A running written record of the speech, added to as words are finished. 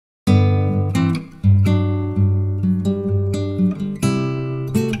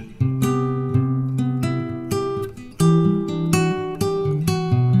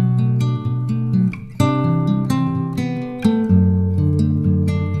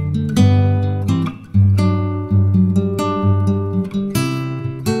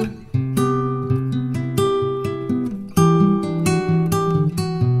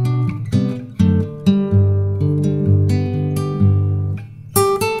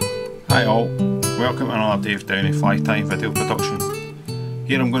Hi all, welcome to another day of Downy fly tying video production.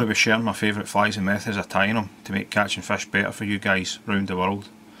 Here I'm going to be sharing my favourite flies and methods of tying them to make catching fish better for you guys round the world.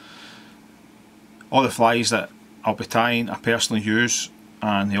 All the flies that I'll be tying I personally use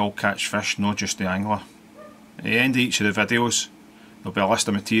and they all catch fish, not just the angler. At the end of each of the videos there'll be a list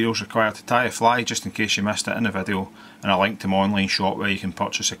of materials required to tie a fly just in case you missed it in the video, and a link to my online shop where you can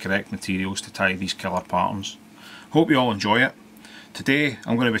purchase the correct materials to tie these killer patterns. Hope you all enjoy it. Today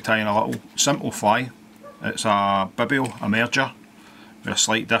I'm going to be tying a little simple fly. It's a Bibio, a merger, with a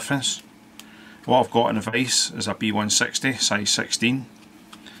slight difference. What I've got in the vise is a B160 size 16.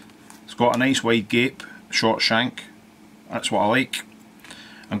 It's got a nice wide gape, short shank, that's what I like.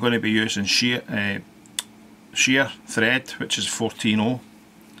 I'm going to be using sheer thread, which is 14.0.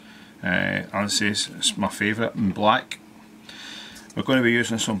 As I say, it's my favourite in black. We're going to be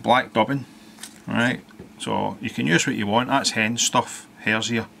using some black dubbing. Alright, so you can use what you want. That's hen stuff,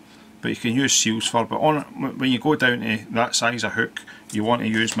 hare's ear, but you can use seal's fur. But when you go down to that size of hook, you want to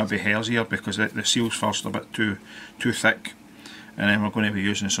use maybe hare's ear because the seal's fur's a bit too thick. And then we're going to be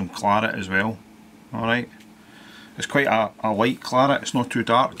using some claret as well. Alright, it's quite a light claret, it's not too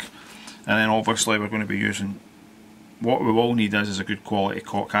dark. And then obviously we're going to be using, what we will need is a good quality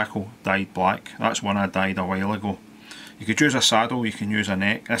Hackle dyed black. That's one I dyed a while ago. You could use a saddle, you can use a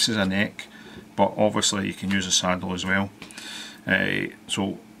neck. This is a neck, but obviously you can use a saddle as well.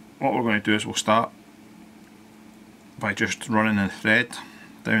 So what we're going to do is we'll start by just running the thread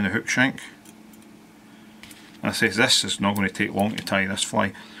down the hook shank. I say this is not going to take long to tie this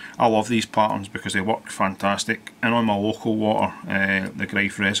fly. I love these patterns because they work fantastic. And on my local water, the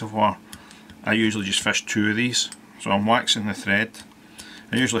Greif Reservoir, I usually just fish 2 of these. So I'm waxing the thread.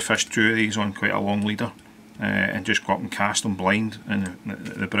 I usually fish 2 of these on quite a long leader and just go up and cast them blind, and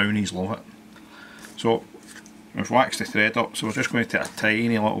the brownies love it. So we've waxed the thread up, so we're just going to take a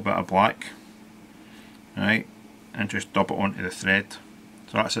tiny little bit of black, right, and just dub it onto the thread.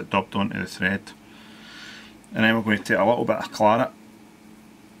 So that's it dubbed onto the thread. And then we're going to take a little bit of claret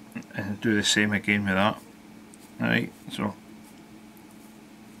and do the same again with that. Right, so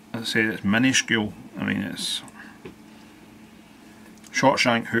as I say, it's minuscule. I mean, it's short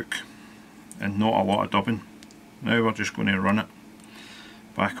shank hook and not a lot of dubbing. Now we're just going to run it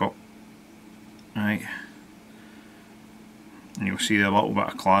back up, right, and you'll see a little bit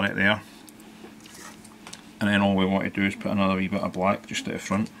of claret there. And then all we want to do is put another wee bit of black just at the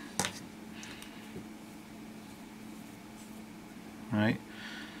front. Right,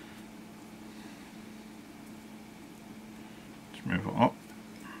 just move it up.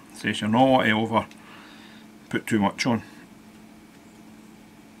 So you're not want to over put too much on,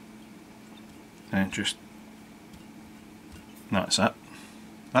 and just that's it.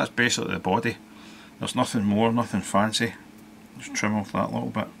 That's basically the body. There's nothing more, nothing fancy. Just trim off that little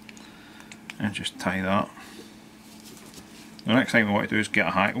bit and just tie that. The next thing we want to do is get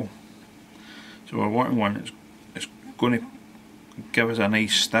a hackle. So we're wanting one that's going to give us a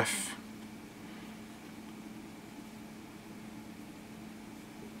nice stiff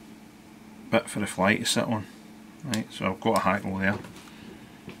bit for the fly to sit on. Right, so I've got a hackle there.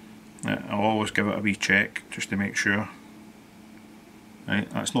 I'll always give it a wee check just to make sure. Right,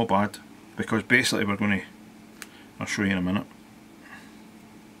 that's not bad, because basically we're going to, I'll show you in a minute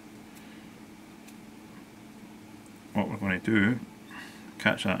what we're going to do.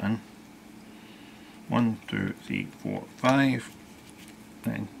 Catch that in. 1, 2, 3, 4, 5.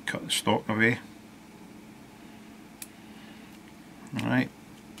 Then cut the stalk away. Alright,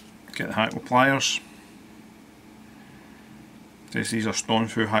 get the hackle pliers. These are stone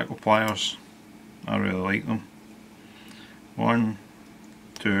through hackle pliers. I really like them. 1,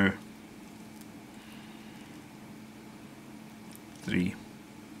 2, 3.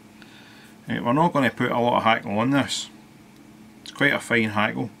 Right, we're not going to put a lot of hackle on this. It's quite a fine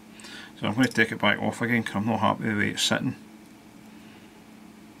hackle, so I'm going to take it back off again because I'm not happy with the way it's sitting.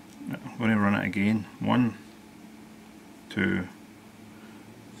 I'm going to run it again. 1, 2,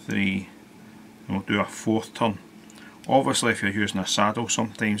 3, and we'll do a 4th turn. Obviously if you're using a saddle,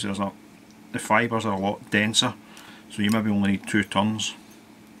 sometimes the fibres are a lot denser, so you maybe only need 2 turns.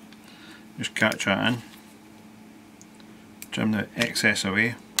 Just catch that in, trim the excess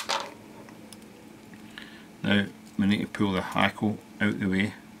away. Now we need to pull the hackle out the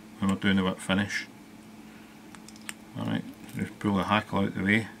way when we're doing the whip finish. Alright, just pull the hackle out the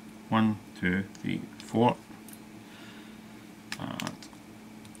way. 1, 2, 3, 4. And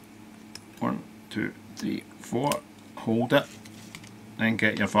 1, 2, 3, 4. Hold it, then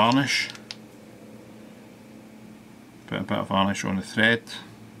get your varnish. Put a bit of varnish on the thread,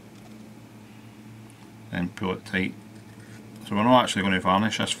 then pull it tight So we're not actually going to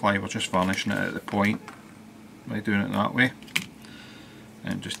varnish this fly, we're just varnishing it at the point by doing it that way.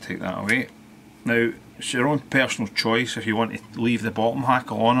 And just take that away. Now it's your own personal choice if you want to leave the bottom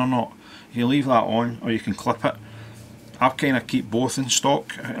hackle on or not. You can leave that on or you can clip it. I kind of keep both in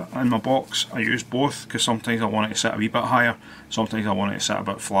stock in my box. I use both because sometimes I want it to sit a wee bit higher, sometimes I want it to sit a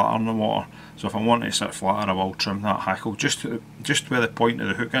bit flatter in the water. So if I want it to sit flatter, I will trim that hackle just where the point of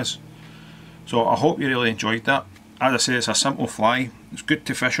the hook is. So I hope you really enjoyed that. As I say, it's a simple fly. It's good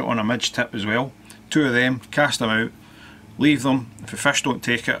to fish it on a midge tip as well. 2 of them, cast them out, leave them. If the fish don't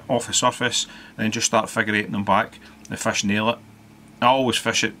take it off the surface, then just start figure eighting them back. The fish nail it. I always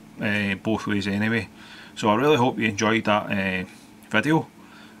fish it both ways anyway. So I really hope you enjoyed that video.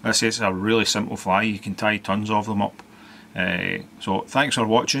 As I say, it's a really simple fly. You can tie tons of them up. So thanks for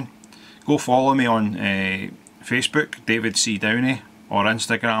watching. Go follow me on Facebook, David C. Downey, or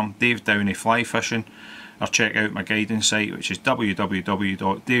Instagram, Dave Downey Fly Fishing, or check out my guidance site, which is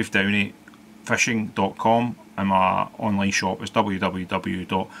www.davedowneyfishing.com, and my online shop is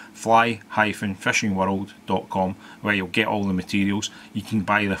www.fly-fishingworld.com, where you'll get all the materials. You can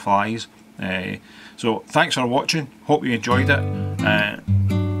buy the flies. So thanks for watching. Hope you enjoyed it.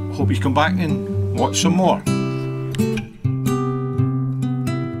 Hope you come back and watch some more.